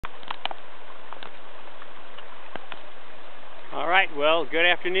Alright, well, good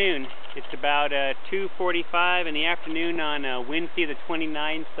afternoon. It's about 2:45 in the afternoon on Wednesday the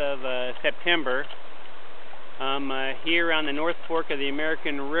 29th of September. I'm here on the North Fork of the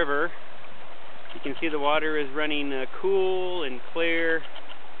American River. You can see the water is running cool and clear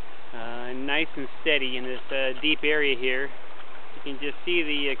and nice and steady in this deep area here. You can just see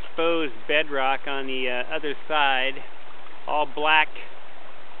the exposed bedrock on the other side, all black,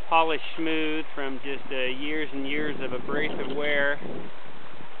 polished smooth from just years and years of abrasive wear,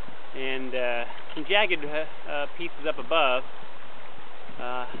 and some jagged pieces up above.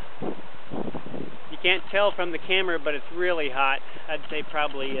 You can't tell from the camera, but it's really hot. I'd say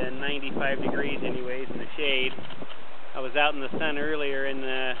probably 95 degrees anyways in the shade. I was out in the sun earlier and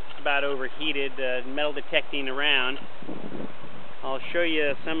just about overheated, metal detecting around. I'll show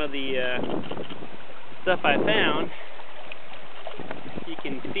you some of the stuff I found. You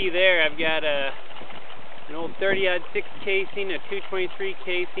can see there I've got an old 30-06 casing, a 223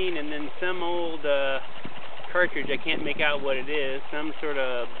 casing, and then some old cartridge. I can't make out what it is. Some sort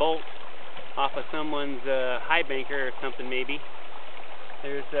of bolt off of someone's high banker or something maybe.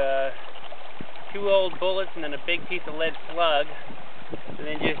 There's two old bullets and then a big piece of lead slug. And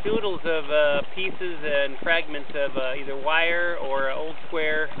then just oodles of pieces and fragments of either wire or old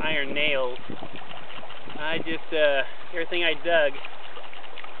square iron nails. Everything I dug,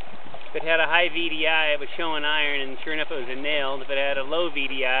 if it had a high VDI, it was showing iron, and sure enough, it was a nail. If it had a low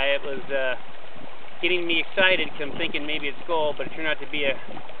VDI, it was getting me excited because I'm thinking maybe it's gold, but it turned out to be a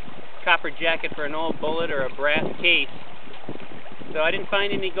copper jacket for an old bullet or a brass case. So I didn't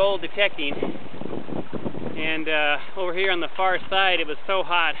find any gold detecting. And over here on the far side, it was so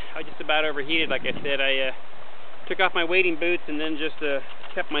hot, I just about overheated, like I said. I took off my wading boots and then just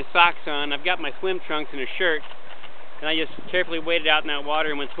kept my socks on. I've got my swim trunks and a shirt. And I just carefully waded out in that water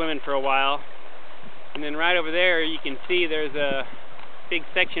and went swimming for a while. And then right over there, you can see there's a big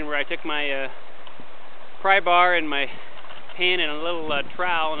section where I took my pry bar and my pan and a little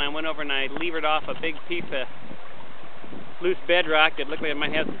trowel, and I went over and I levered off a big piece of loose bedrock that looked like it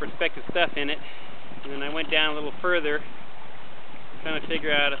might have some prospective stuff in it. And then I went down a little further, trying to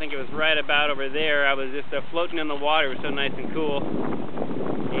figure out, I think it was right about over there. I was just floating in the water. It was so nice and cool.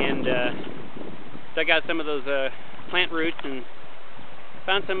 And dug out some of those plant roots and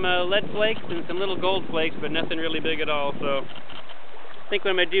found some lead flakes and some little gold flakes, but nothing really big at all. So I think what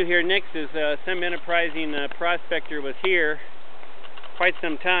I'm going to do here next is some enterprising prospector was here quite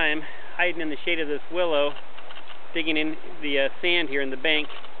some time, hiding in the shade of this willow, digging in the sand here in the bank,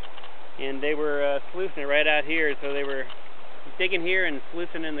 and they were sluicing it right out here. So they were digging here and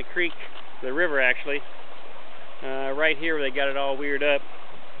sluicing in the creek, the river actually, right here where they got it all weird up.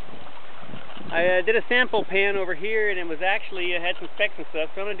 I did a sample pan over here, and it was actually had some specks and stuff,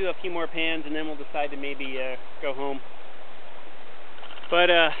 so I'm going to do a few more pans, and then we'll decide to maybe go home. But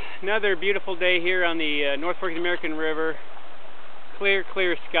another beautiful day here on the North Fork of the American River. Clear,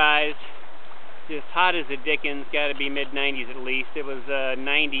 clear skies. Just hot as the dickens. Got to be mid-90s at least. It was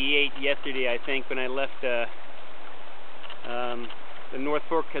 98 yesterday, I think, when I left the North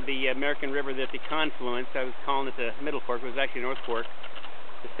Fork of the American River at the confluence. I was calling it the Middle Fork. It was actually North Fork.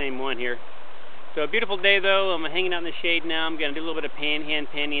 The same one here. So a beautiful day though. I'm hanging out in the shade now. I'm going to do a little bit of hand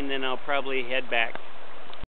panning, and then I'll probably head back.